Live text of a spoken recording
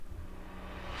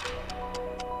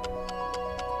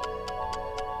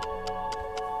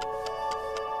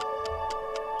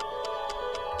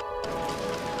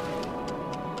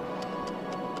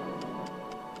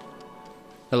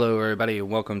Hello, everybody, and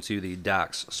welcome to the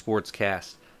Docs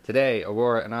Sportscast. Today,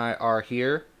 Aurora and I are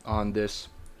here on this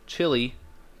chilly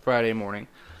Friday morning.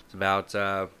 It's about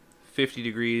 50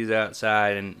 degrees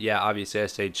outside, and yeah, obviously I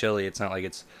say chilly. It's not like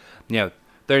it's 30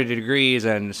 degrees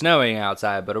and snowing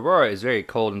outside, but Aurora is very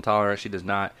cold intolerant. She does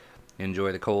not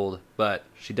enjoy the cold, but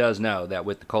she does know that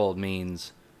with the cold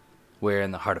means we're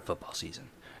in the heart of football season.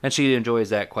 And she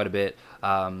enjoys that quite a bit.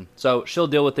 So she'll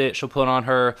deal with it. She'll put on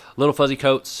her little fuzzy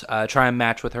coats, try and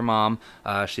match with her mom.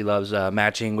 She loves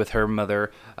matching with her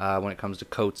mother when it comes to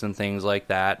coats and things like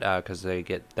that because they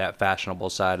get that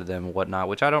fashionable side of them and whatnot,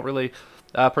 which I don't really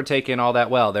partake in all that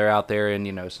well. They're out there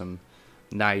in, some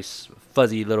nice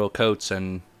fuzzy little coats,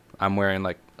 and I'm wearing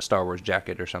like a Star Wars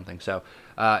jacket or something. So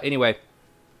anyway,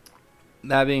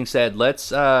 that being said, let's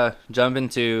jump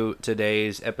into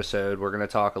today's episode. We're going to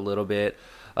talk a little bit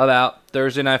about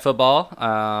Thursday Night Football,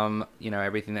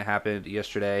 everything that happened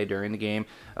yesterday during the game.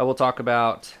 We'll talk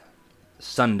about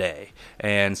Sunday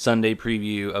and Sunday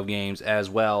preview of games as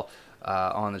well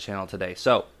on the channel today.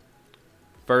 So,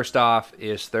 first off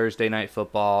is Thursday Night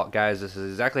Football. Guys, this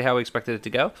is exactly how we expected it to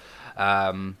go.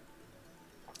 From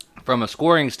a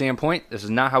scoring standpoint, this is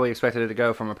not how we expected it to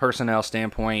go. From a personnel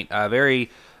standpoint, a very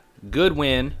good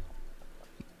win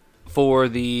for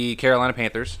the Carolina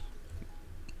Panthers,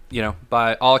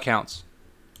 by all accounts.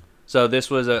 So this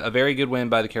was a very good win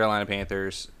by the Carolina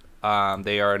Panthers.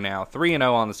 They are now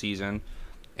 3-0 on the season.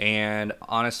 And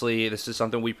honestly, this is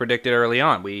something we predicted early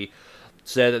on. We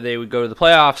said that they would go to the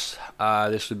playoffs.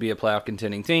 This would be a playoff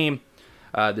contending team.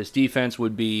 This defense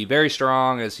would be very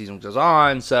strong as the season goes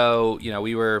on. So,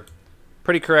 we were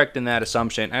pretty correct in that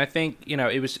assumption. And I think,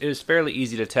 it was fairly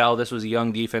easy to tell. This was a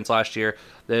young defense last year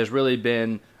that has really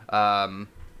been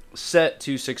set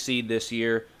to succeed this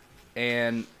year.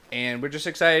 And we're just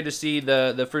excited to see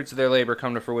the fruits of their labor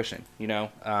come to fruition.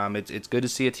 It's good to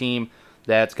see a team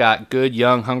that's got good,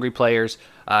 young, hungry players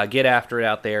get after it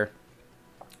out there.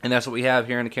 And that's what we have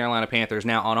here in the Carolina Panthers.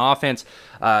 Now, on offense,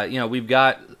 we've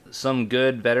got some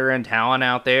good veteran talent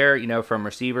out there, from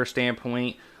receiver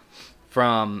standpoint,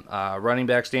 from running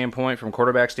back standpoint, from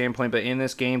quarterback standpoint. But in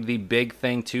this game, the big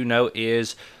thing to note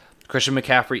is Christian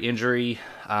McCaffrey injury.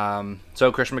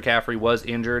 So Christian McCaffrey was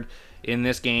injured in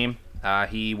this game.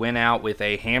 He went out with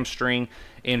a hamstring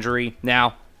injury.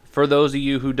 Now, for those of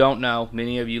you who don't know,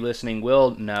 many of you listening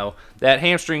will know that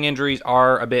hamstring injuries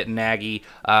are a bit naggy.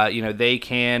 They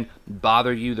can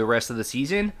bother you the rest of the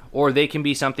season, or they can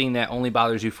be something that only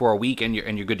bothers you for a week and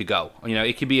you're good to go.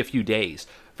 It could be a few days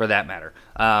for that matter.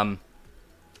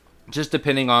 Just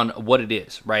depending on what it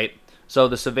is, right? So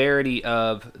the severity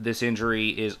of this injury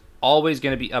is always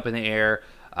going to be up in the air.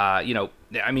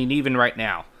 Even right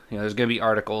now, there's going to be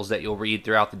articles that you'll read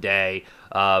throughout the day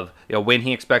of, when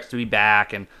he expects to be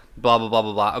back and blah, blah, blah,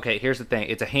 blah, blah. Okay, here's the thing.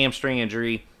 It's a hamstring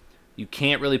injury. You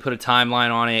can't really put a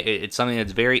timeline on it. It's something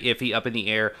that's very iffy up in the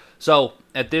air. So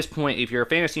at this point, if you're a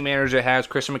fantasy manager that has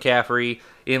Christian McCaffrey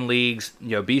in leagues,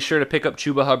 be sure to pick up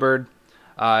Chuba Hubbard.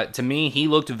 To me, he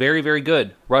looked very, very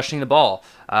good rushing the ball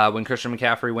when Christian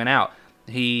McCaffrey went out.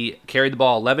 He carried the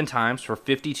ball 11 times for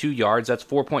 52 yards. That's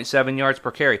 4.7 yards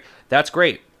per carry. That's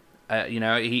great.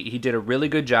 He did a really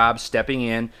good job stepping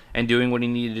in and doing what he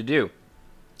needed to do.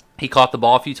 He caught the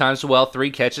ball a few times as well,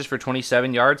 3 catches for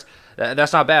 27 yards.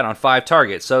 That's not bad on 5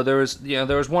 targets. So there was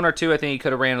 1 or 2. I think he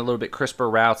could have ran a little bit crisper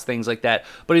routes, things like that.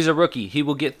 But he's a rookie. He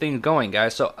will get things going,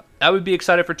 guys. So I would be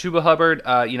excited for Chuba Hubbard.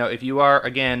 If you are,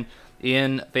 again,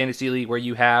 in Fantasy League where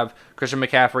you have Christian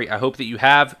McCaffrey, I hope that you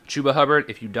have Chuba Hubbard.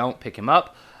 If you don't, pick him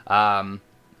up.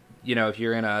 If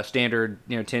you're in a standard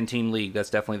 10-team league,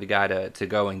 that's definitely the guy to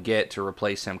go and get to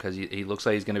replace him because he looks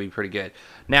like he's going to be pretty good.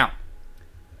 Now,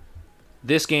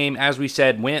 this game, as we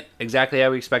said, went exactly how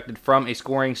we expected from a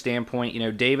scoring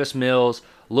standpoint. Davis Mills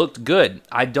looked good.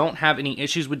 I don't have any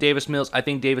issues with Davis Mills. I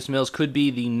think Davis Mills could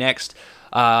be the next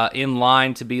in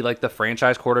line to be like the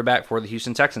franchise quarterback for the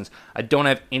Houston Texans. I don't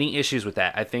have any issues with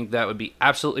that. I think that would be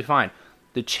absolutely fine.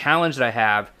 The challenge that I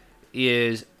have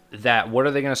is that what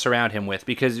are they going to surround him with?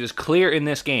 Because it was clear in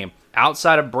this game,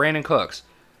 outside of Brandon Cooks,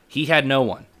 he had no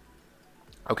one.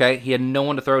 Okay, he had no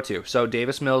one to throw to. So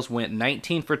Davis Mills went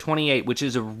 19 for 28, which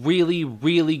is a really,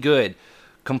 really good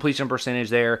completion percentage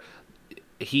there.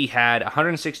 He had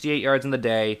 168 yards in the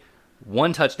day,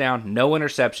 1 touchdown, no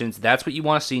interceptions. That's what you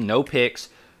want to see, no picks,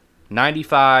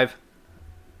 95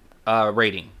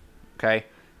 rating. Okay,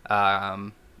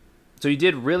 so he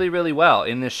did really, really well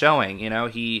in this showing.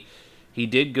 He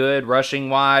did good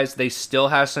rushing-wise. They still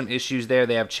have some issues there.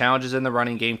 They have challenges in the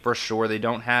running game for sure. They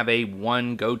don't have a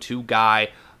one go-to guy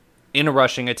in a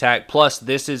rushing attack. Plus,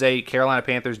 this is a Carolina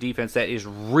Panthers defense that is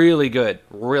really good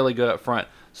up front.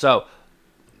 So,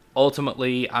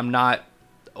 ultimately, I'm not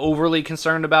overly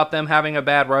concerned about them having a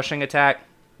bad rushing attack.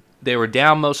 They were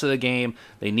down most of the game.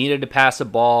 They needed to pass the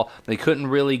ball. They couldn't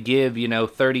really give,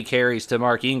 30 carries to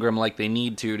Mark Ingram like they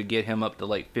need to get him up to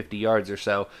like 50 yards or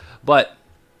so. But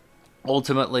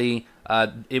ultimately,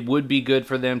 it would be good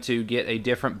for them to get a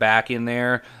different back in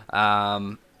there.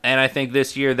 And I think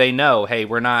this year they know, hey,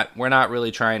 we're not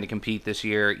really trying to compete this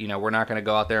year. We're not going to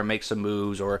go out there and make some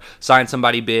moves or sign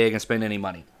somebody big and spend any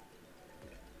money.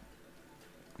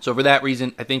 So for that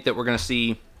reason, I think that we're going to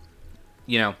see,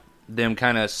 them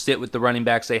kind of sit with the running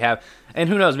backs they have. And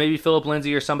who knows, maybe Phillip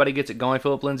Lindsay or somebody gets it going.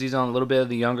 Phillip Lindsay's on a little bit of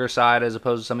the younger side as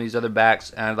opposed to some of these other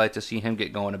backs, and I'd like to see him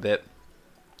get going a bit.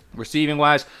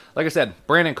 Receiving-wise, like I said,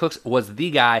 Brandin Cooks was the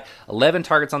guy. 11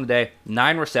 targets on the day,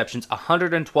 9 receptions,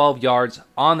 112 yards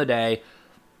on the day.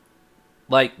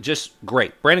 Like, just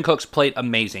great. Brandin Cooks played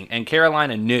amazing, and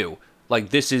Carolina knew,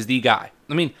 this is the guy.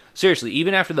 I mean, seriously,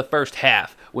 even after the first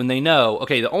half, when they know,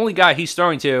 okay, the only guy he's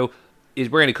throwing to is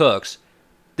Brandin Cooks,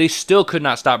 they still could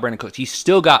not stop Brandin Cooks. He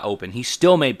still got open. He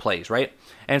still made plays, right?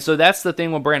 And so that's the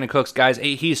thing with Brandin Cooks, guys.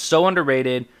 He's so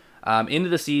underrated. Into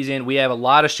the season, we have a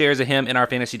lot of shares of him in our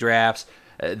fantasy drafts.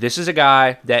 This is a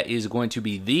guy that is going to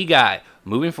be the guy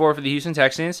moving forward for the Houston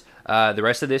Texans the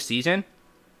rest of this season,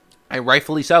 and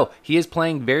rightfully so. He is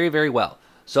playing very, very well.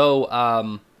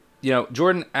 So,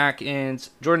 Jordan Akins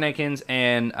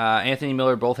and Anthony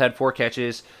Miller both had 4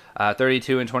 catches,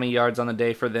 32 and 20 yards on the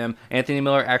day for them. Anthony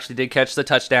Miller actually did catch the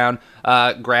touchdown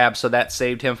grab, so that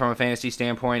saved him from a fantasy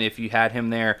standpoint if you had him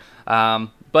there.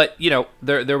 But,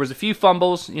 there was a few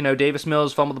fumbles. Davis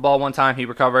Mills fumbled the ball one time. He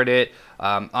recovered it.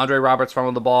 Andre Roberts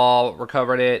fumbled the ball,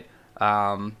 recovered it.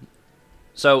 There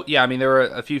were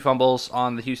a few fumbles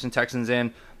on the Houston Texans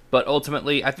end. But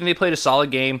ultimately, I think they played a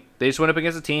solid game. They just went up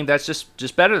against a team that's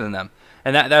just better than them.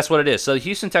 And that's what it is. So the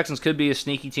Houston Texans could be a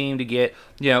sneaky team to get,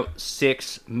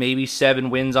 6, maybe 7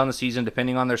 wins on the season,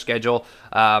 depending on their schedule.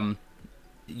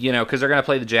 Because they're going to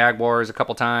play the Jaguars a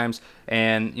couple times,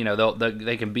 and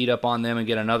they can beat up on them and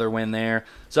get another win there.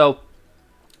 So,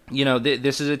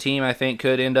 this is a team I think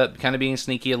could end up kind of being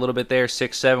sneaky a little bit there,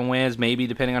 6, 7 wins, maybe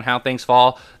depending on how things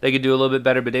fall. They could do a little bit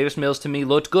better. But Davis Mills to me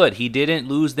looked good. He didn't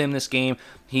lose them this game.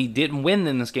 He didn't win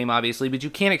them this game, obviously, but you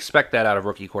can't expect that out of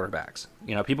rookie quarterbacks.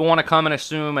 People want to come and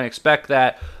assume and expect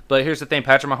that. But here's the thing: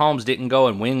 Patrick Mahomes didn't go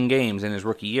and win games in his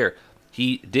rookie year.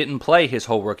 He didn't play his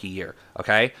whole rookie year,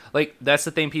 okay? That's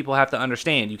the thing people have to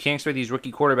understand. You can't expect these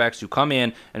rookie quarterbacks to come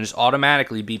in and just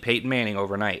automatically be Peyton Manning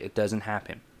overnight. It doesn't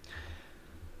happen.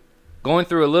 Going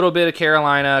through a little bit of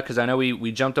Carolina, because I know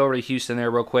we jumped over to Houston there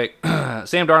real quick.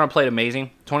 Sam Darnold played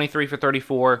amazing. 23 for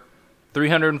 34,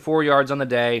 304 yards on the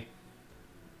day.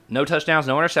 No touchdowns,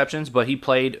 no interceptions, but he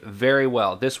played very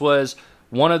well. This was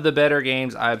one of the better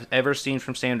games I've ever seen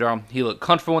from Sam Darnold. He looked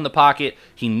comfortable in the pocket.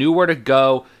 He knew where to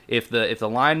go. If the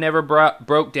line never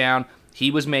broke down, he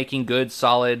was making good,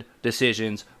 solid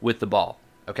decisions with the ball.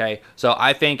 Okay, so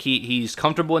I think he's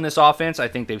comfortable in this offense. I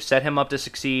think they've set him up to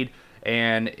succeed,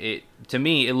 and to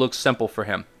me, it looks simple for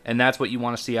him. And that's what you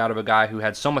want to see out of a guy who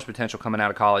had so much potential coming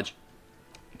out of college.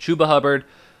 Chuba Hubbard,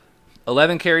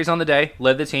 11 carries on the day,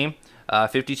 led the team.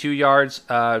 52 yards.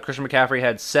 Christian McCaffrey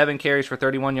had 7 carries for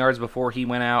 31 yards before he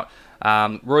went out.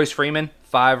 Royce Freeman,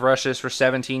 5 rushes for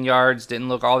 17 yards. Didn't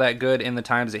look all that good in the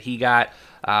times that he got.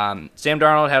 Sam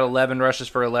Darnold had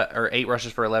 8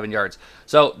 rushes for 11 yards.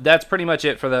 So that's pretty much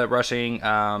it for the rushing.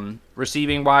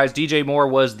 Receiving-wise, DJ Moore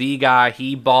was the guy.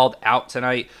 He balled out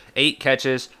tonight. 8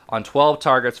 catches on 12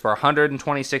 targets for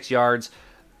 126 yards.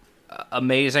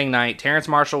 Amazing night. Terrence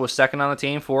Marshall was second on the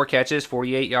team. 4 catches,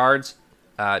 48 yards.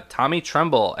 Tommy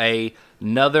Tremble,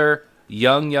 another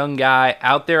young guy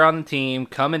out there on the team,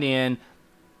 coming in,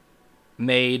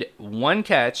 made 1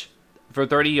 catch for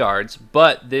 30 yards.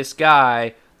 But this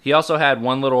guy, he also had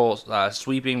one little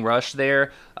sweeping rush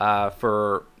there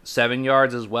for 7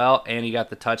 yards as well, and he got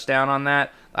the touchdown on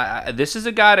that. This is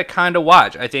a guy to kind of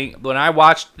watch. I think when I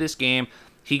watched this game,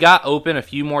 he got open a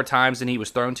few more times than he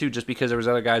was thrown to just because there was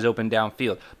other guys open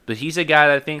downfield. But he's a guy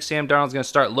that I think Sam Darnold's going to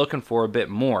start looking for a bit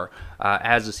more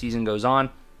as the season goes on.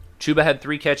 Chuba had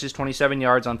 3 catches, 27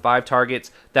 yards on 5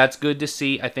 targets. That's good to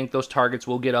see. I think those targets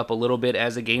will get up a little bit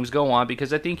as the games go on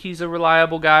because I think he's a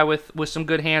reliable guy with some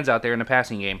good hands out there in the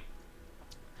passing game.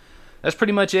 That's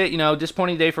pretty much it.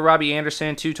 Disappointing day for Robbie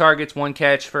Anderson. 2 targets, 1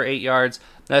 catch for 8 yards.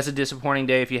 That's a disappointing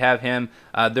day if you have him.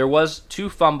 There was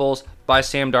 2 fumbles by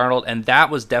Sam Darnold, and that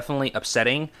was definitely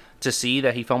upsetting to see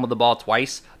that he fumbled the ball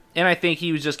twice. And I think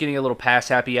he was just getting a little pass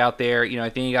happy out there. I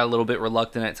think he got a little bit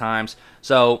reluctant at times.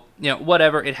 So,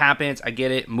 whatever. It happens. I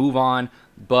get it. Move on.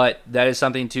 But that is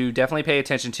something to definitely pay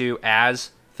attention to as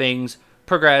things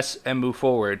progress and move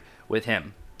forward with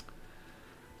him.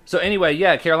 So anyway,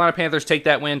 yeah, Carolina Panthers take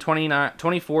that win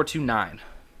 24-9.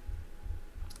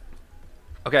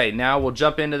 Okay, now we'll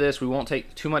jump into this. We won't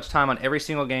take too much time on every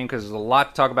single game because there's a lot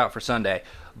to talk about for Sunday.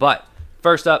 But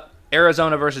first up,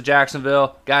 Arizona versus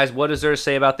Jacksonville. Guys, what is there to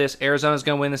say about this? Arizona's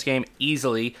going to win this game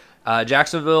easily.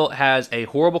 Jacksonville has a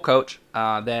horrible coach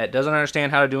that doesn't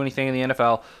understand how to do anything in the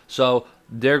NFL, so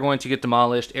they're going to get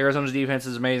demolished. Arizona's defense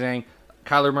is amazing.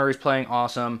 Kyler Murray's playing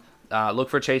awesome. Look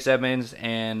for Chase Edmonds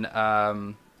and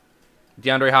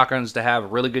DeAndre Hopkins to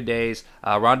have really good days.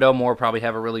 Rondale Moore probably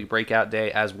have a really breakout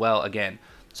day as well again.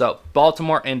 So,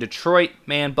 Baltimore and Detroit,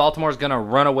 man, Baltimore's going to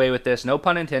run away with this. No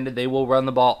pun intended. They will run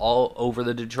the ball all over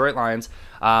the Detroit Lions.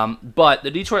 But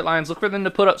the Detroit Lions, look for them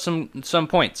to put up some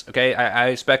points, okay? I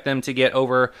expect them to get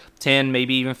over 10,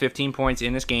 maybe even 15 points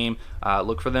in this game.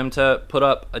 Look for them to put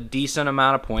up a decent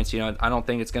amount of points. You know, I don't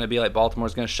think it's going to be like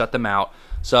Baltimore's going to shut them out.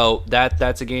 So,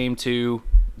 that's a game to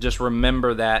just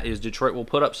remember that is Detroit will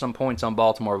put up some points on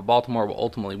Baltimore, but Baltimore will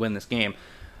ultimately win this game.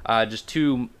 Just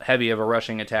too heavy of a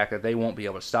rushing attack that they won't be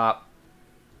able to stop.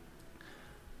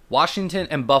 Washington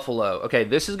and Buffalo. Okay,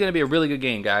 this is going to be a really good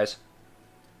game, guys.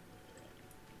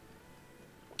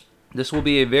 This will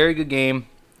be a very good game.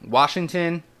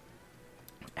 Washington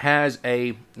has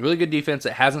a really good defense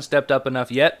that hasn't stepped up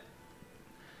enough yet.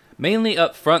 Mainly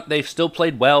up front, they've still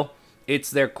played well.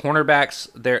 It's their cornerbacks,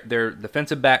 their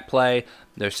defensive back play,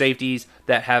 their safeties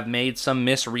that have made some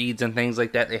misreads and things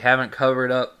like that. They haven't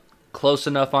covered up close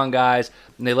enough on guys,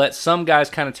 and they let some guys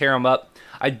kind of tear them up.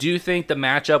 I do think the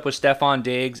matchup with Stephon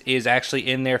Diggs is actually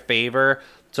in their favor,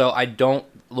 so I don't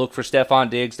look for Stephon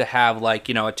Diggs to have like,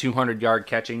 you know, a 200-yard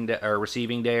catching or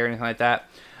receiving day or anything like that.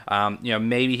 You know,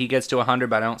 maybe he gets to 100,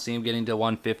 but I don't see him getting to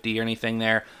 150 or anything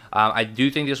there. I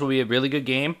do think this will be a really good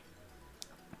game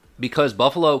because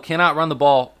Buffalo cannot run the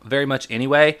ball very much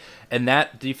anyway, and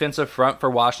that defensive front for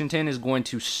Washington is going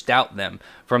to stout them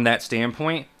from that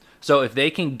standpoint. So if they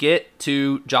can get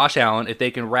to Josh Allen, if they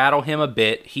can rattle him a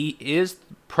bit, he is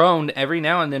prone every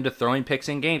now and then to throwing picks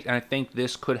in games, and I think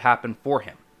this could happen for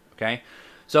him, okay?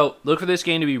 So look for this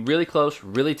game to be really close,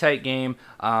 really tight game.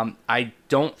 I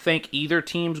don't think either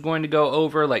team's going to go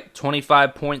over like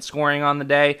 25 point scoring on the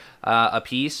day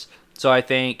apiece. So I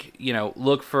think, you know,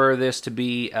 look for this to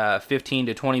be 15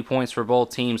 to 20 points for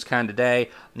both teams kind of day.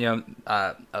 You know,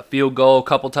 a field goal, a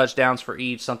couple touchdowns for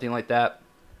each, something like that.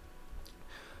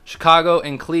 Chicago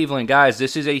and Cleveland. Guys,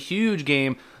 this is a huge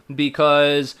game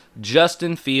because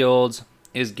Justin Fields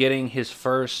is getting his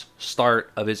first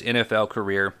start of his NFL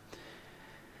career.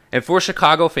 And for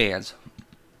Chicago fans,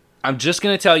 I'm just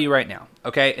going to tell you right now,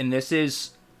 okay? And this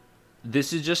is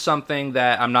just something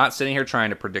that I'm not sitting here trying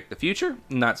to predict the future.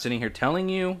 I'm not sitting here telling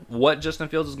you what Justin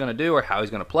Fields is going to do or how he's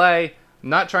going to play. I'm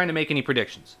not trying to make any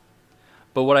predictions.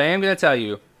 But what I am going to tell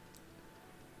you,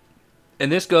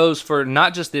 and this goes for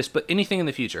not just this, but anything in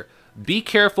the future. Be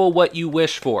careful what you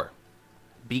wish for.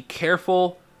 Be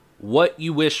careful what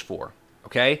you wish for,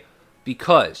 okay?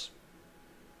 Because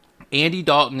Andy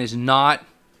Dalton is not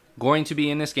going to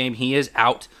be in this game. He is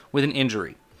out with an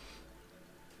injury.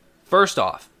 First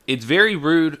off, it's very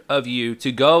rude of you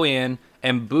to go in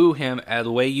and boo him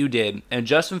the way you did. And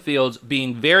Justin Fields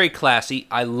being very classy.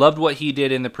 I loved what he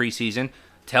did in the preseason,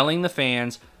 telling the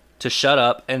fans to shut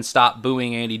up and stop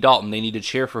booing Andy Dalton. They need to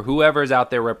cheer for whoever is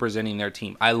out there representing their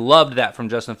team. I loved that from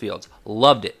Justin Fields.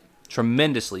 Loved it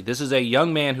tremendously. This is a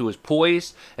young man who is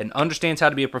poised and understands how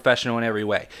to be a professional in every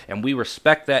way, and we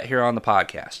respect that here on the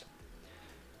podcast.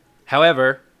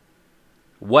 However,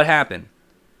 what happened?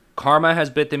 Karma has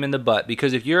bit them in the butt,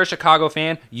 because if you're a Chicago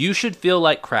fan, you should feel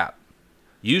like crap.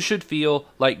 You should feel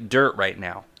like dirt right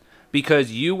now,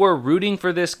 because you were rooting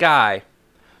for this guy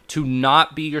to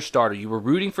not be your starter. You were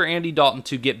rooting for Andy Dalton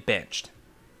to get benched.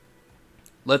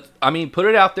 Put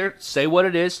it out there. Say what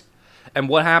it is. And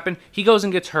what happened? He goes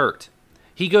and gets hurt.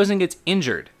 He goes and gets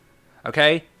injured.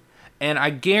 Okay? And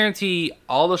I guarantee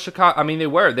all the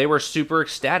Chicago... they were super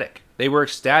ecstatic. They were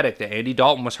ecstatic that Andy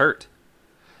Dalton was hurt.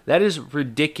 That is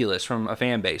ridiculous from a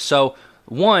fan base. So,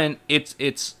 one,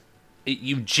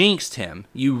 you jinxed him.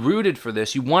 You rooted for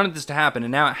this. You wanted this to happen,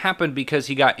 and now it happened because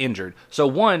he got injured. So,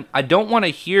 one, I don't want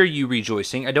to hear you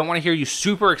rejoicing. I don't want to hear you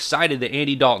super excited that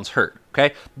Andy Dalton's hurt,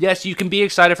 okay? Yes, you can be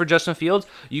excited for Justin Fields.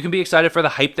 You can be excited for the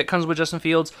hype that comes with Justin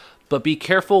Fields, but be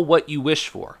careful what you wish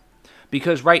for.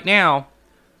 Because right now,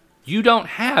 you don't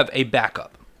have a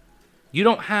backup. You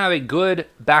don't have a good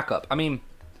backup.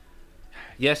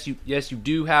 Yes, you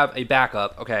do have a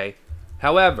backup, okay?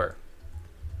 However,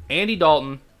 Andy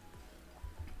Dalton...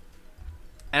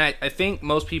 And I think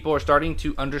most people are starting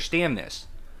to understand this.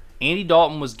 Andy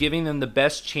Dalton was giving them the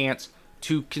best chance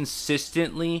to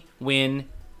consistently win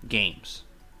games.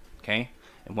 Okay?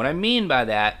 And what I mean by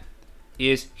that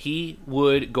is he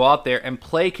would go out there and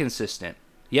play consistent.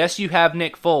 Yes, you have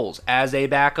Nick Foles as a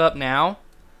backup now,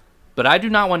 but I do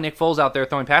not want Nick Foles out there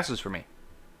throwing passes for me.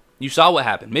 You saw what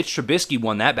happened. Mitch Trubisky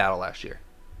won that battle last year.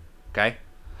 Okay?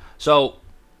 So,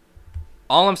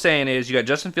 all I'm saying is you got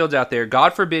Justin Fields out there.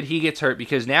 God forbid he gets hurt,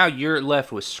 because now you're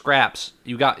left with scraps.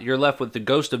 You're left with the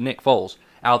ghost of Nick Foles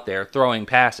out there throwing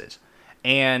passes.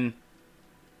 And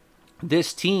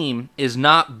this team is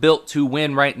not built to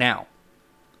win right now.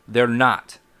 They're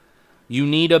not. You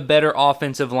need a better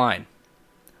offensive line.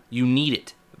 You need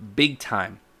it big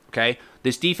time. Okay?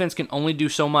 This defense can only do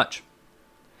so much.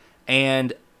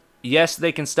 And yes,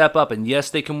 they can step up, and yes,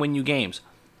 they can win you games.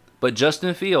 But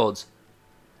Justin Fields,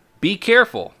 be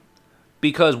careful,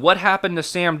 because what happened to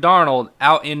Sam Darnold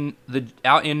out in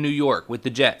New York with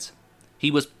the Jets? He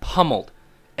was pummeled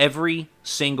every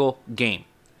single game.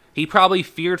 He probably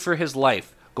feared for his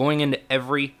life going into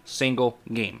every single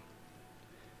game.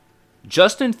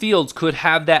 Justin Fields could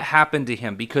have that happen to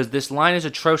him because this line is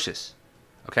atrocious.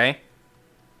 Okay?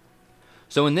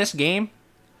 So in this game,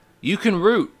 you can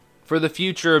root for the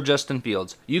future of Justin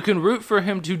Fields. You can root for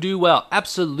him to do well,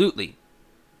 absolutely.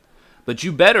 But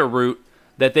you better root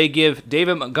that they give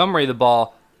David Montgomery the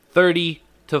ball 30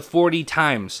 to 40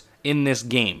 times in this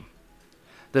game.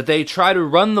 That they try to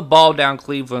run the ball down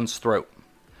Cleveland's throat.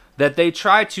 That they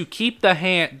try to keep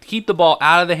the ball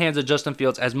out of the hands of Justin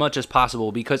Fields as much as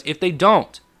possible, because if they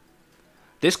don't,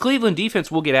 this Cleveland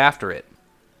defense will get after it.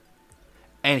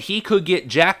 And he could get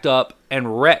jacked up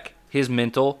and wreck his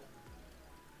mental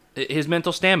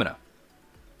stamina.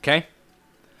 Okay?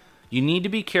 You need to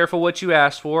be careful what you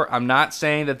ask for. I'm not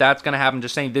saying that that's going to happen. I'm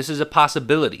just saying this is a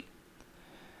possibility.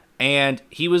 And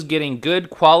he was getting good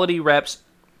quality reps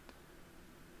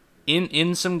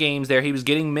in some games there. He was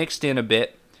getting mixed in a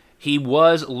bit. He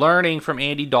was learning from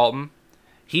Andy Dalton.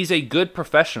 He's a good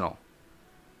professional.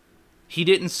 He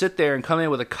didn't sit there and come in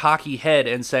with a cocky head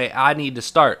and say, I need to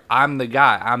start. I'm the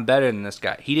guy. I'm better than this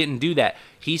guy. He didn't do that.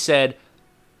 He said,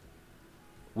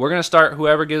 we're going to start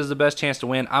whoever gives the best chance to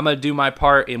win. I'm going to do my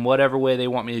part in whatever way they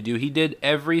want me to do. He did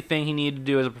everything he needed to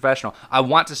do as a professional. I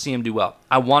want to see him do well.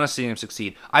 I want to see him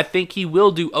succeed. I think he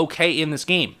will do okay in this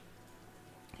game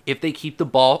if they keep the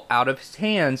ball out of his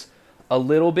hands a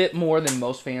little bit more than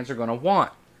most fans are going to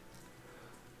want.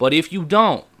 But if you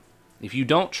don't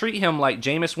treat him like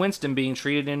Jameis Winston being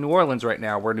treated in New Orleans right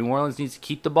now, where New Orleans needs to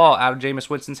keep the ball out of Jameis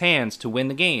Winston's hands to win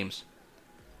the games,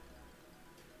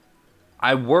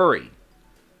 I worry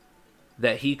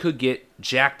that he could get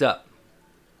jacked up.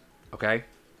 Okay?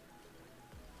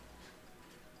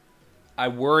 I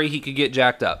worry he could get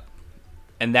jacked up.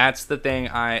 And that's the thing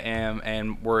I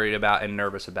am worried about and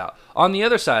nervous about. On the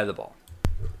other side of the ball,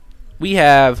 we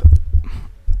have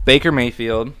Baker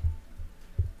Mayfield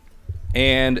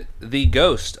and the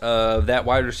ghost of that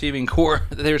wide receiving core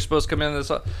that they were supposed to come in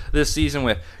this season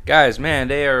with. Guys, man,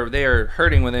 they are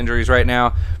hurting with injuries right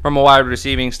now from a wide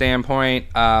receiving standpoint.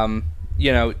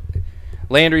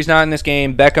 Landry's not in this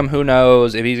game. Beckham, who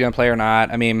knows if he's going to play or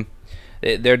not. I mean,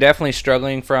 they're definitely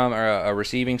struggling from a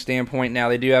receiving standpoint. Now,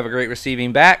 they do have a great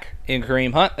receiving back in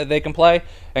Kareem Hunt that they can play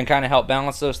and kind of help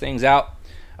balance those things out.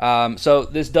 So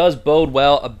this does bode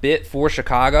well a bit for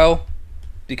Chicago,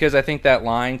 because I think that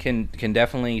line can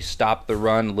definitely stop the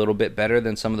run a little bit better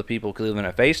than some of the people Cleveland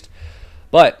have faced.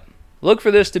 But look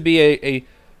for this to be a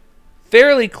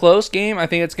fairly close game. I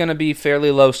think it's going to be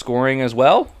fairly low scoring as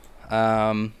well.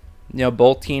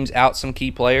 Both teams out some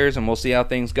key players, and we'll see how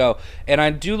things go. And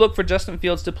I do look for Justin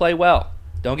Fields to play well.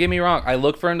 Don't get me wrong. I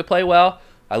look for him to play well.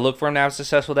 I look for him to have a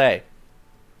successful day.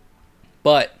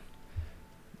 But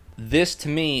this, to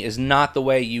me, is not the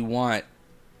way you want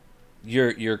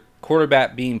your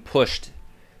quarterback being pushed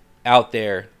out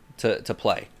there to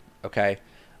play. Okay,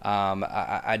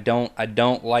 I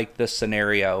don't like this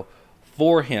scenario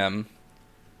for him.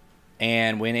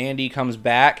 And when Andy comes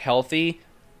back healthy,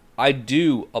 I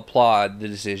do applaud the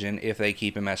decision if they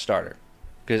keep him as starter,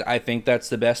 because I think that's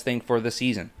the best thing for the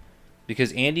season.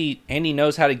 Because Andy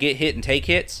knows how to get hit and take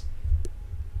hits,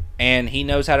 and he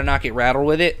knows how to not get rattled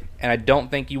with it. And I don't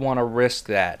think you want to risk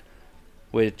that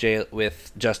with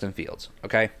Justin Fields.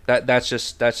 Okay, that's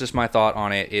just my thought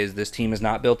on it. Is this team is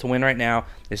not built to win right now.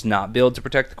 It's not built to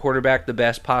protect the quarterback the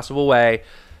best possible way.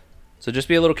 So just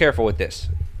be a little careful with this.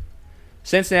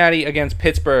 Cincinnati against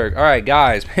Pittsburgh. All right,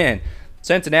 guys, man.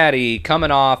 Cincinnati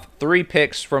coming off 3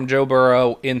 picks from Joe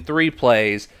Burrow in 3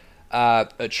 plays.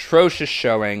 Atrocious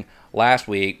showing last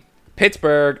week.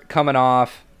 Pittsburgh coming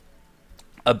off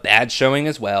a bad showing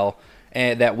as well,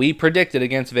 and that we predicted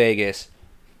against Vegas.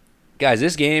 Guys,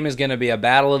 this game is going to be a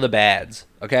battle of the bads,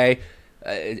 okay?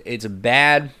 It's a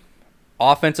bad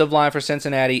offensive line for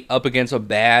Cincinnati up against a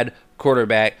bad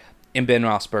quarterback in Ben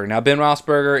Roethlisberger. Now, Ben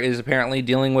Roethlisberger is apparently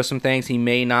dealing with some things. He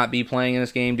may not be playing in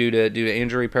this game due to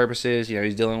injury purposes.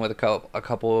 He's dealing with a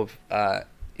couple of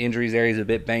injuries there. He's a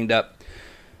bit banged up.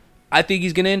 I think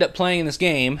he's going to end up playing in this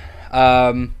game.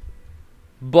 But,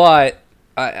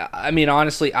 I mean,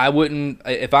 honestly, I wouldn't,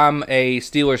 if I'm a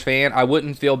Steelers fan, I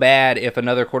wouldn't feel bad if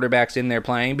another quarterback's in there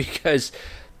playing because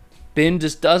Ben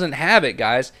just doesn't have it,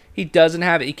 guys. He doesn't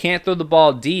have it. He can't throw the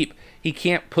ball deep. He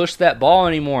can't push that ball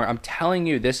anymore. I'm telling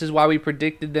you, this is why we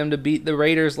predicted them to beat the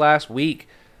Raiders last week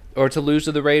or to lose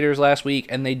to the Raiders last week,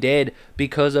 and they did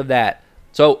because of that.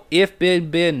 So if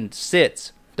Big Ben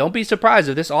sits, don't be surprised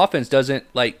if this offense doesn't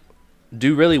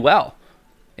do really well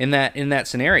in that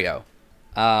scenario.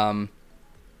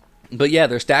 But yeah,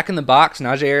 they're stacking the box.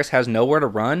 Najee Harris has nowhere to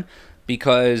run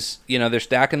because they're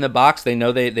stacking the box. They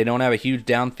know they don't have a huge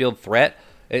downfield threat.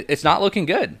 It's not looking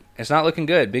good. It's not looking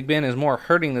good. Big Ben is more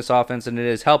hurting this offense than it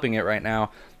is helping it right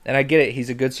now. And I get it. He's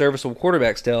a good serviceable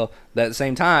quarterback still. But at the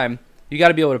same time, you got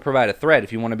to be able to provide a threat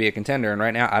if you want to be a contender. And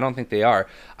right now, I don't think they are.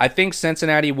 I think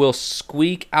Cincinnati will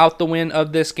squeak out the win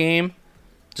of this game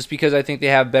just because I think they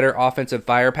have better offensive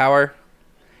firepower.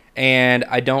 And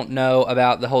I don't know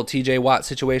about the whole TJ Watt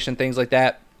situation, things like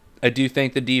that. I do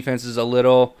think the defense is a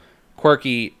little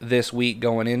quirky this week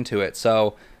going into it.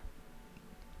 So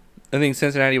I think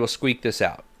Cincinnati will squeak this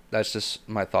out. That's just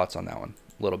my thoughts on that one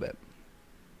a little bit.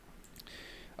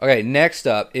 Okay, next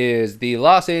up is the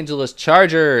Los Angeles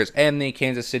Chargers and the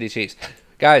Kansas City Chiefs.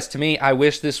 Guys, to me, I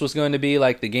wish this was going to be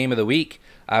like the game of the week.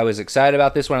 I was excited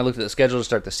about this when I looked at the schedule to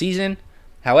start the season.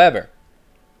 However,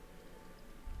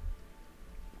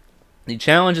 the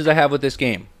challenges I have with this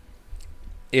game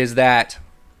is that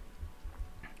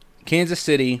Kansas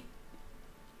City,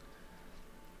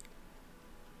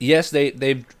 yes,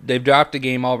 they've dropped a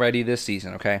game already this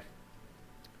season, okay?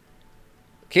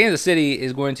 Kansas City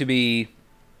is going to be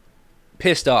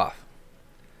pissed off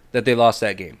that they lost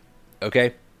that game,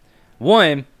 okay?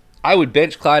 One, I would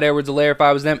bench Clyde Edwards-Helaire if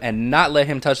I was them and not let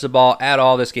him touch the ball at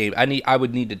all this game. I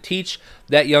would need to teach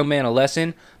that young man a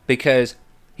lesson because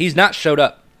he's not showed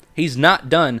up. He's not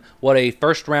done what a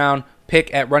first-round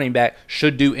pick at running back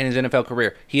should do in his NFL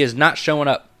career. He is not showing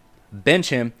up. Bench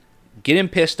him, get him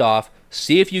pissed off,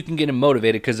 see if you can get him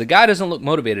motivated because the guy doesn't look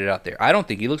motivated out there. I don't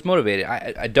think he looks motivated.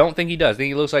 I don't think he does. I think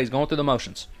he looks like he's going through the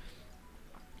motions.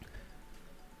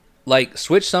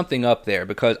 Switch something up there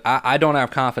because I don't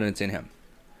have confidence in him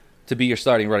to be your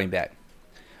starting running back.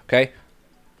 Okay?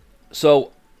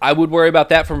 So I would worry about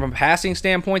that from a passing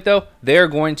standpoint, though. They're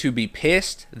going to be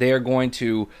pissed. They're going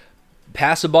to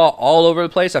pass the ball all over the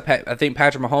place. I think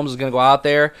Patrick Mahomes is going to go out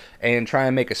there and try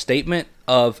and make a statement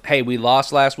of, hey, we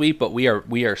lost last week, but we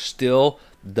are still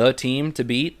the team to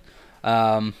beat.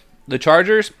 The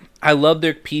Chargers, I love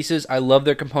their pieces. I love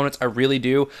their components. I really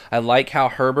do. I like how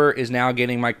Herbert is now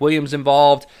getting Mike Williams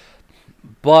involved,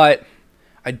 but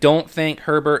I don't think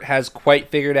Herbert has quite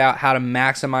figured out how to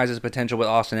maximize his potential with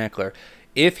Austin Eckler.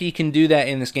 If he can do that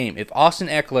in this game, if Austin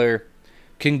Eckler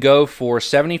can go for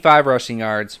 75 rushing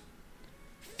yards,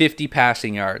 50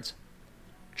 passing yards,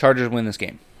 Chargers win this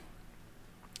game.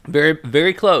 Very,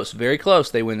 very close. Very close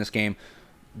they win this game,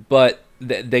 but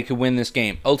they could win this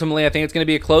game. Ultimately, I think it's going to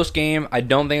be a close game. I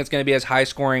don't think it's going to be as high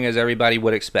scoring as everybody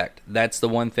would expect. That's the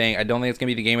one thing. I don't think it's going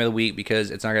to be the game of the week because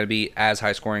it's not going to be as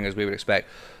high scoring as we would expect.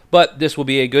 But this will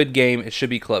be a good game. It should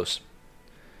be close.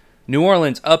 New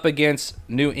Orleans up against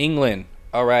New England.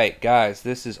 All right, guys,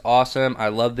 this is awesome. I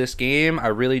love this game. I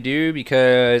really do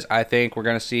because I think we're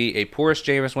going to see a porous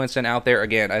Jameis Winston out there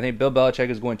again. I think Bill Belichick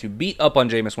is going to beat up on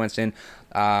Jameis Winston.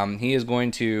 He is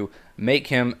going to make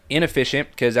him inefficient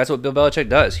because that's what Bill Belichick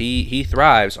does. He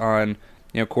thrives on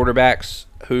quarterbacks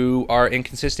who are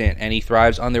inconsistent, and he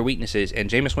thrives on their weaknesses, and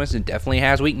Jameis Winston definitely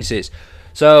has weaknesses.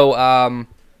 So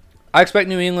I expect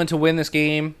New England to win this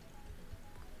game.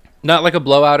 Not like a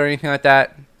blowout or anything like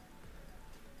that.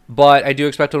 But I do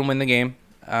expect them to win the game.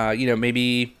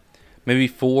 Maybe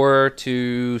 4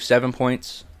 to 7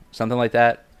 points, something like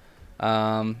that.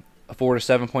 A 4 to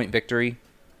 7 point victory.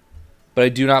 But I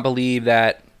do not believe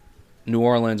that New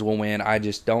Orleans will win. I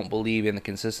just don't believe in the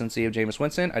consistency of Jameis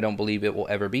Winston. I don't believe it will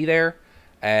ever be there.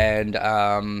 And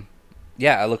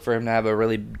I look for him to have a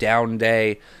really down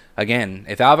day. Again,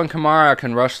 if Alvin Kamara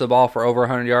can rush the ball for over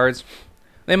 100 yards,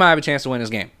 they might have a chance to win this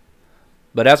game.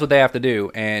 But that's what they have to do,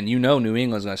 and New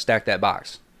England's going to stack that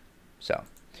box. So,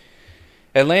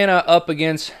 Atlanta up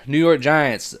against New York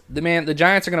Giants. The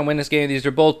Giants are going to win this game. These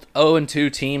are both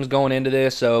 0-2 teams going into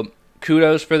this, so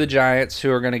kudos for the Giants, who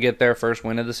are going to get their first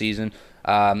win of the season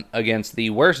against the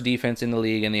worst defense in the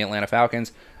league in the Atlanta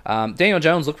Falcons. Daniel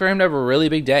Jones, look for him to have a really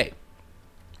big day.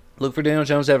 Look for Daniel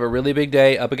Jones to have a really big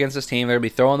day up against this team. They're going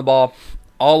to be throwing the ball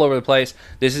all over the place.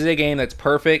 This is a game that's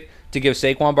perfect to give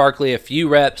Saquon Barkley a few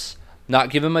reps, not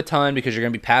give him a ton because you're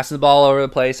going to be passing the ball all over the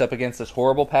place up against this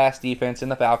horrible pass defense in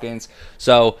the Falcons.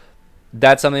 So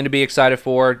that's something to be excited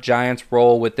for. Giants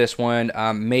roll with this one.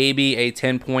 Maybe a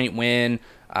 10-point win.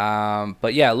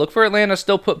 But yeah, look for Atlanta to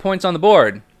still put points on the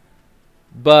board.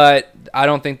 But I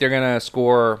don't think they're going to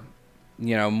score,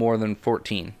 more than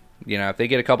 14. If they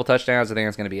get a couple touchdowns, I think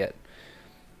that's going to be it.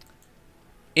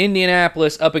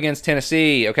 Indianapolis up against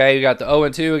Tennessee. Okay, we got the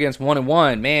 0-2 against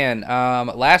 1-1. Man,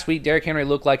 last week Derrick Henry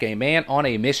looked like a man on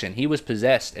a mission. He was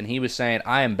possessed, and he was saying,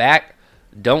 I am back.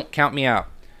 Don't count me out.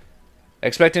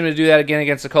 Expect him to do that again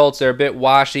against the Colts. They're a bit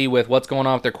washy with what's going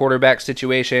on with their quarterback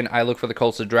situation. I look for the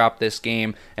Colts to drop this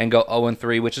game and go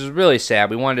 0-3, which is really sad.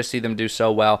 We wanted to see them do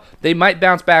so well. They might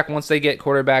bounce back once they get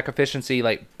quarterback efficiency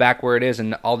back where it is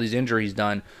and all these injuries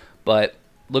done. But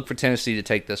look for Tennessee to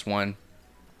take this one.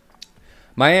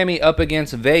 Miami up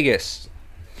against Vegas.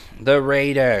 The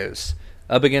Raiders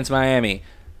up against Miami.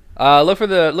 Look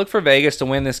for Vegas to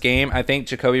win this game. I think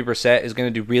Jacoby Brissett is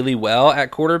going to do really well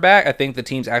at quarterback. I think the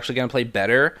team's actually going to play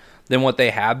better than what they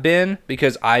have been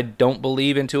because I don't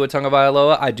believe in Tua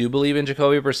Tagovailoa. I do believe in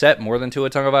Jacoby Brissett more than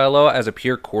Tua Tagovailoa as a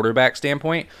pure quarterback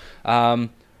standpoint.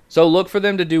 So look for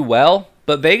them to do well.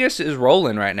 But Vegas is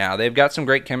rolling right now. They've got some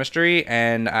great chemistry,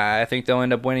 and I think they'll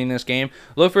end up winning this game.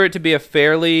 Look for it to be a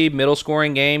fairly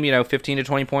middle-scoring game, 15 to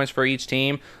 20 points for each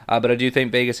team, but I do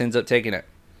think Vegas ends up taking it.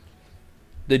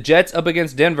 The Jets up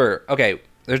against Denver. Okay,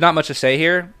 there's not much to say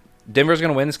here. Denver's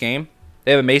going to win this game.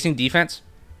 They have amazing defense,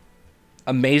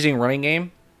 amazing running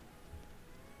game,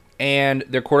 and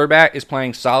their quarterback is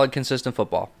playing solid, consistent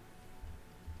football.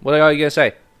 What are you going to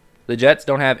say? The Jets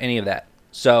don't have any of that.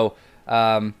 So,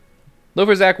 look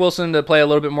for Zach Wilson to play a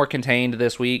little bit more contained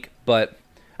this week, but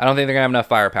I don't think they're going to have enough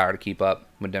firepower to keep up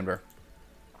with Denver.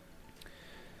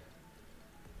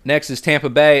 Next is Tampa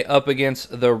Bay up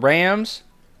against the Rams.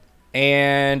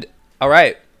 And, all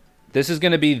right, this is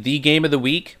going to be the game of the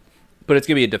week, but it's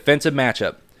going to be a defensive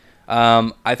matchup.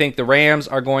 I think the Rams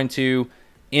are going to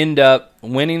end up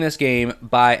winning this game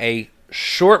by a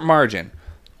short margin,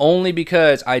 only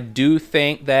because I do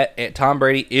think that Tom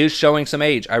Brady is showing some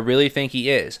age. I really think he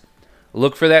is.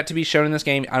 Look for that to be shown in this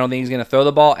game. I don't think he's going to throw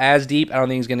the ball as deep. I don't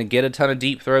think he's going to get a ton of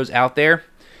deep throws out there.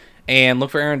 And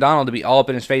look for Aaron Donald to be all up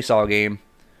in his face all game.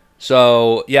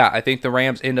 So, yeah, I think the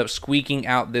Rams end up squeaking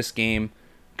out this game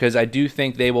because I do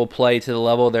think they will play to the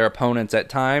level of their opponents at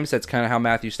times. That's kind of how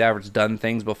Matthew Stafford's done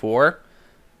things before.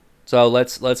 So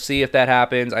let's see if that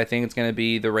happens. I think it's going to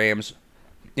be the Rams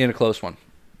in a close one.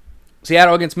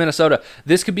 Seattle against Minnesota.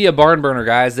 This could be a barn burner,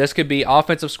 guys. This could be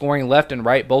offensive scoring left and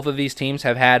right. Both of these teams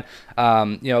have had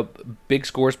big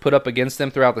scores put up against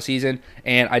them throughout the season,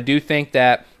 and I do think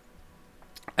that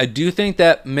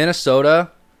Minnesota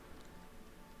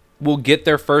will get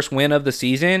their first win of the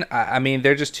season. I mean,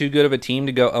 they're just too good of a team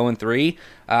to go 0-3.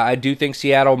 I do think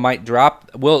Seattle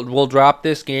will drop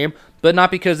this game, but not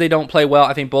because they don't play well.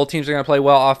 I think both teams are going to play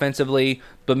well offensively,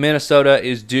 but Minnesota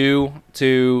is due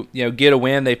to get a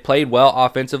win. They've played well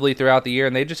offensively throughout the year,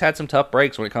 and they just had some tough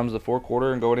breaks when it comes to the fourth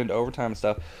quarter and going into overtime and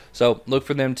stuff. So look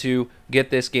for them to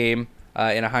get this game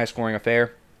in a high-scoring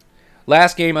affair.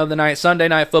 Last game of the night, Sunday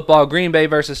Night Football, Green Bay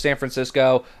versus San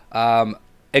Francisco.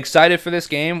 Excited for this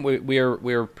game.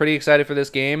 We're pretty excited for this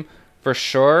game for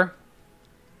sure.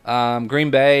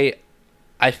 Green Bay,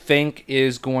 I think,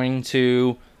 is going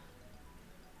to.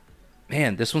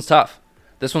 Man, this one's tough.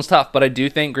 But I do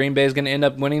think Green Bay is going to end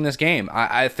up winning this game.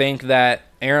 I think that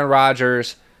Aaron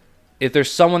Rodgers, if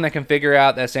there's someone that can figure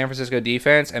out that San Francisco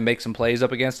defense and make some plays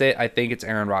up against it, I think it's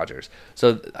Aaron Rodgers.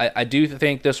 So I do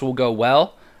think this will go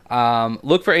well.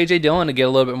 Look for A.J. Dillon to get a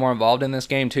little bit more involved in this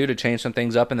game, too, to change some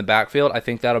things up in the backfield. I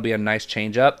think that'll be a nice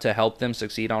change-up to help them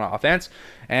succeed on offense.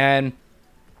 And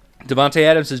Devontae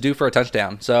Adams is due for a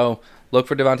touchdown. So look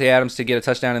for Devontae Adams to get a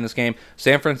touchdown in this game.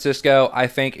 San Francisco, I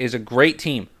think, is a great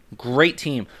team.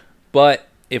 But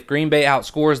if Green Bay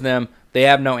outscores them, they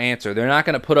have no answer. They're not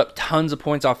going to put up tons of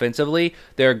points offensively.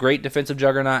 They're a great defensive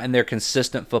juggernaut, and they're a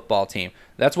consistent football team.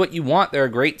 That's what you want. They're a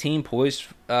great team poised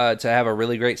to have a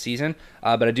really great season,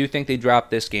 but I do think they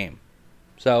dropped this game.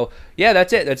 So, yeah,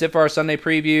 that's it. That's it for our Sunday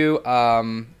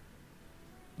preview.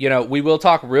 We will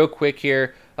talk real quick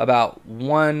here about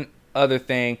one other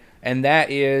thing, and that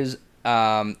is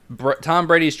Tom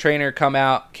Brady's trainer came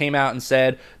out and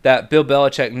said that Bill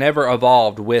Belichick never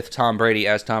evolved with Tom Brady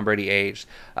as Tom Brady aged,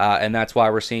 and that's why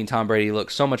we're seeing Tom Brady look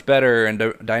so much better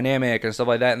and dynamic and stuff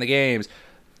like that in the games.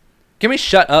 Can we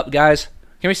shut up, guys?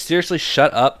 Can we seriously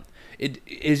shut up?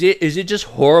 Is it just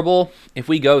horrible if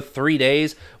we go 3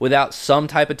 days without some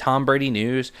type of Tom Brady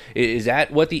news? Is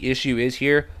that what the issue is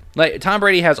here? Like, Tom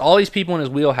Brady has all these people in his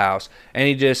wheelhouse, and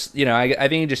he just, I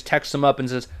think he just texts them up and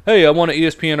says, hey, I want an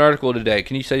ESPN article today.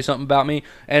 Can you say something about me?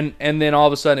 And then all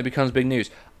of a sudden it becomes big news.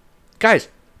 Guys,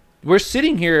 we're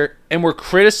sitting here and we're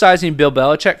criticizing Bill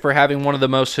Belichick for having one of the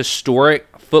most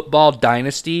historic football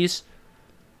dynasties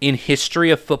in history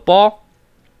of football.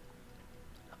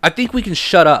 I think we can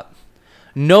shut up.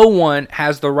 No one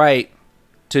has the right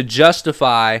to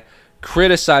justify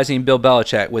criticizing Bill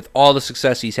Belichick with all the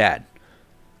success he's had.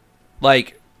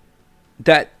 Like,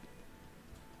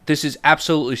 this is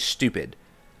absolutely stupid.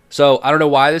 So, I don't know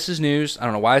why this is news. I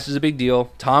don't know why this is a big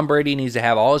deal. Tom Brady needs to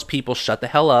have all his people shut the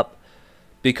hell up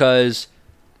because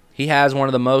he has one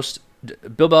of the most,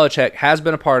 Bill Belichick has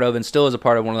been a part of and still is a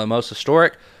part of one of the most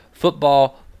historic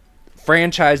football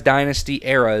franchise dynasty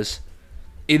eras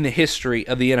in the history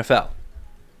of the NFL.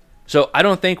 So, I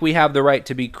don't think we have the right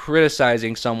to be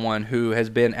criticizing someone who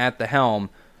has been at the helm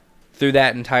through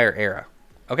that entire era.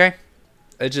 Okay?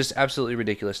 It's just absolutely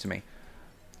ridiculous to me.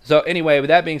 So anyway, with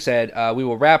that being said, we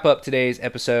will wrap up today's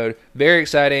episode. Very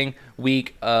exciting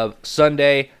week of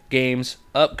Sunday games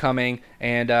upcoming,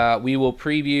 and we will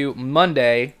preview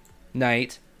Monday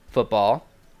night football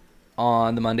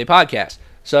on the Monday podcast.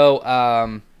 So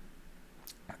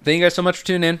thank you guys so much for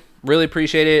tuning in. Really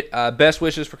appreciate it. Best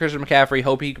wishes for Christian McCaffrey.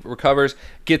 Hope he recovers,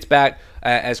 gets back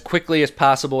as quickly as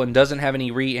possible, and doesn't have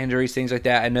any re-injuries, things like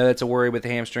that. I know that's a worry with the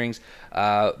hamstrings,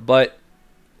 but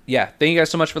yeah, thank you guys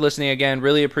so much for listening again.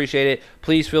 Really appreciate it.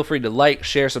 Please feel free to like,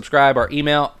 share, subscribe. Our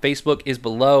email, Facebook is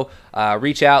below.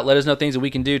 Reach out. Let us know things that we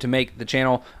can do to make the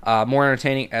channel more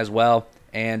entertaining as well.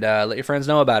 And let your friends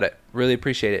know about it. Really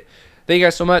appreciate it. Thank you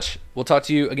guys so much. We'll talk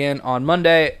to you again on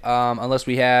Monday, unless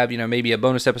we have, maybe a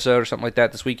bonus episode or something like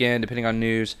that this weekend, depending on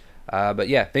news. But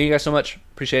yeah, thank you guys so much.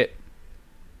 Appreciate it.